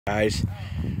Guys,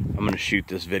 I'm going to shoot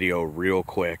this video real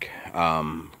quick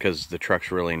because the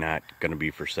truck's really not going to be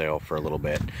for sale for a little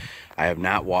bit. I have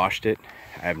not washed it.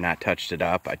 I have not touched it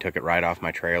up. I took it right off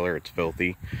my trailer. It's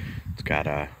filthy. It's got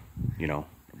a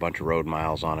bunch of road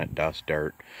miles on it, dust,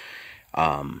 dirt,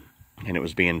 and it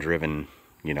was being driven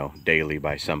daily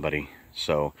by somebody.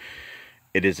 So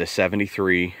it is a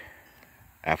 73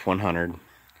 F100.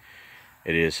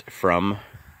 It is from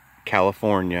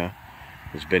California.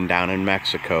 It's been down in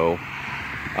Mexico.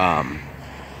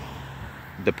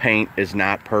 The paint is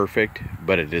not perfect,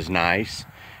 but it is nice.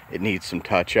 It needs some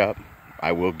touch up.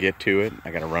 I will get to it.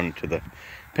 I gotta run to the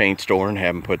paint store and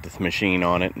have them put the machine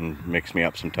on it and mix me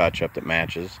up some touch up that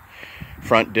matches.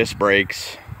 Front disc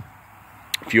brakes,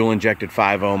 fuel injected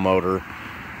 5.0 motor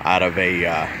out of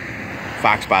a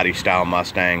Fox body style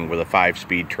Mustang with a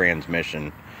 5-speed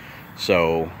transmission.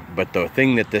 So, but the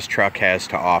thing that this truck has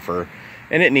to offer,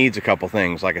 and it needs a couple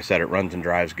things. Like I said, it runs and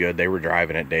drives good. They were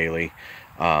driving it daily.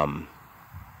 But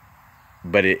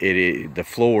the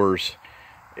floors,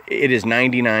 it is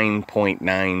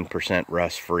 99.9%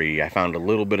 rust free. I found a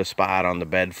little bit of spot on the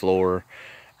bed floor,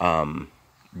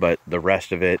 but the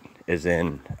rest of it is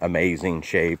in amazing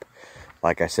shape.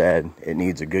 Like I said, it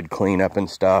needs a good cleanup and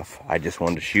stuff. I just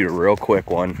wanted to shoot a real quick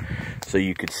one so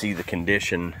you could see the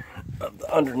condition of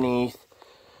the underneath,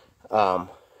 the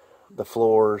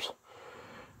floors,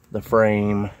 the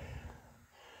frame.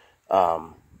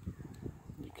 You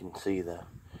can see the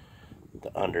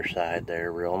underside there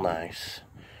real nice.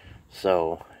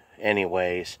 So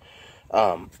anyways,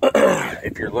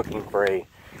 if you're looking for a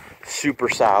super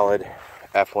solid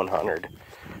F100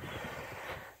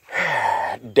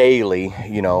 daily,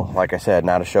 like I said,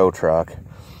 not a show truck,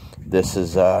 this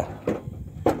is a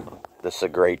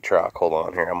great truck. Hold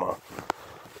on here, I'm gonna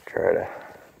try to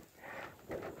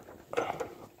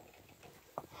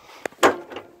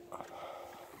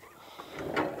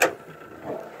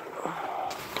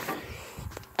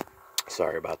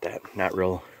sorry about that. Not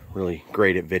really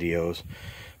great at videos,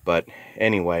 but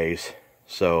anyways,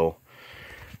 so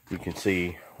you can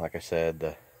see, like I said,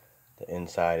 the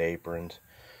inside aprons,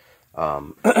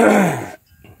 not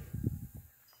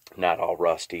all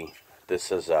rusty.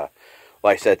 This is like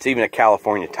I said, it's even a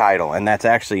California title, and that's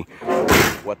actually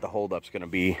what the holdup's going to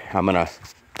be. I'm going to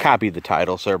copy the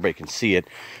title so everybody can see it,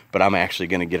 but I'm actually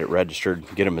going to get it registered,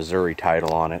 get a Missouri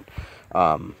title on it,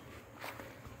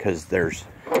 because there's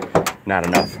not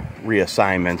enough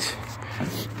reassignments.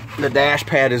 The dash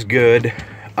pad is good.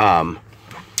 Like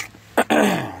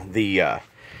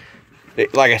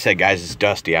I said, guys, it's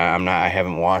dusty. I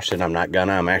haven't washed it.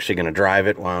 I'm actually gonna drive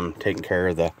it while I'm taking care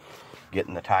of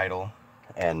getting the title,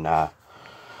 and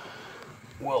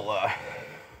we'll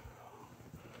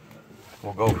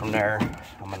go from there.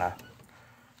 I'm gonna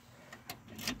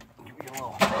give you a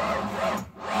little.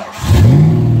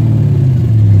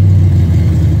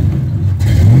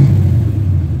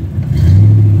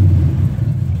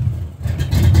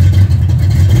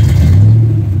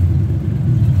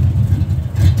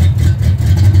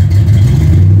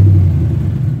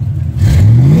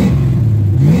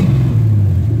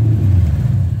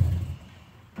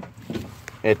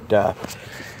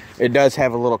 It does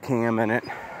have a little cam in it.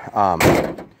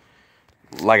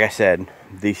 Like I said,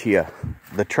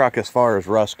 the truck, as far as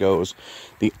rust goes,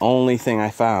 the only thing I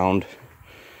found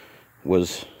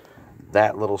was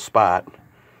that little spot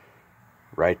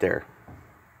right there.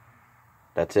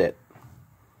 That's it.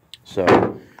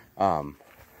 So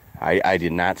I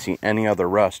did not see any other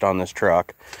rust on this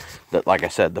truck. That, like I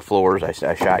said, the floors, I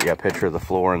shot you a picture of the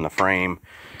floor and the frame,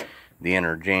 the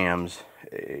inner jams,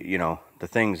 the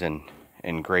thing's in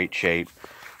great shape.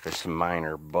 There's some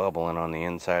minor bubbling on the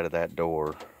inside of that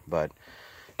door, but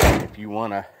if you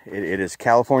wanna, it is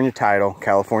California title,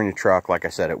 California truck. Like I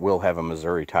said, it will have a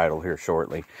Missouri title here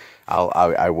shortly.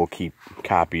 I will keep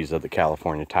copies of the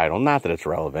California title. Not that it's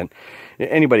relevant.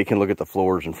 Anybody can look at the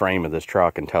floors and frame of this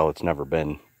truck and tell it's never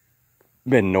been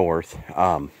north.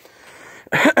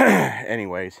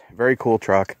 Anyways, very cool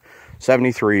truck.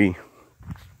 73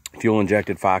 fuel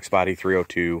injected Fox body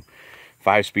 302,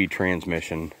 5-speed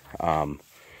transmission.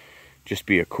 Just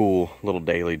be a cool little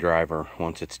daily driver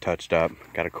once it's touched up.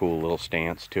 Got a cool little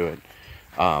stance to it.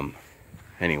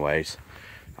 Anyways,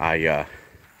 my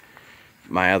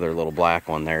other little black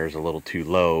one there is a little too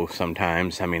low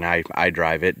sometimes. I mean, I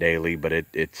drive it daily, but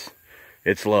it's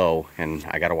low, and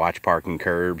I got to watch parking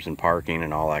curbs and parking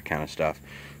and all that kind of stuff.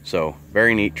 So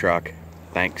very neat truck.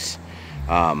 Thanks.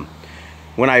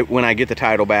 When I get the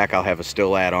title back, I'll have a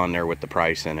still ad on there with the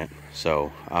price in it.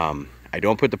 So I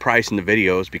don't put the price in the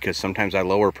videos because sometimes I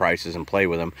lower prices and play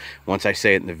with them. Once I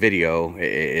say it in the video,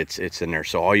 it's in there.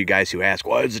 So all you guys who ask,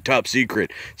 well, it's a top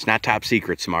secret. It's not top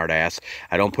secret, smartass.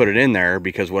 I don't put it in there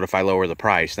because what if I lower the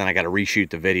price? Then I got to reshoot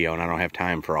the video and I don't have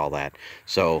time for all that.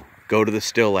 So go to the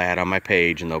still ad on my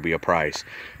page and there'll be a price.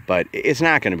 But it's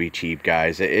not going to be cheap,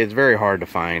 guys. It's very hard to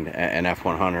find an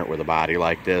F100 with a body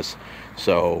like this.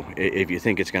 So if you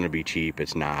think it's going to be cheap,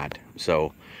 it's not.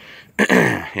 So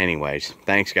anyways,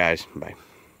 thanks, guys. Bye.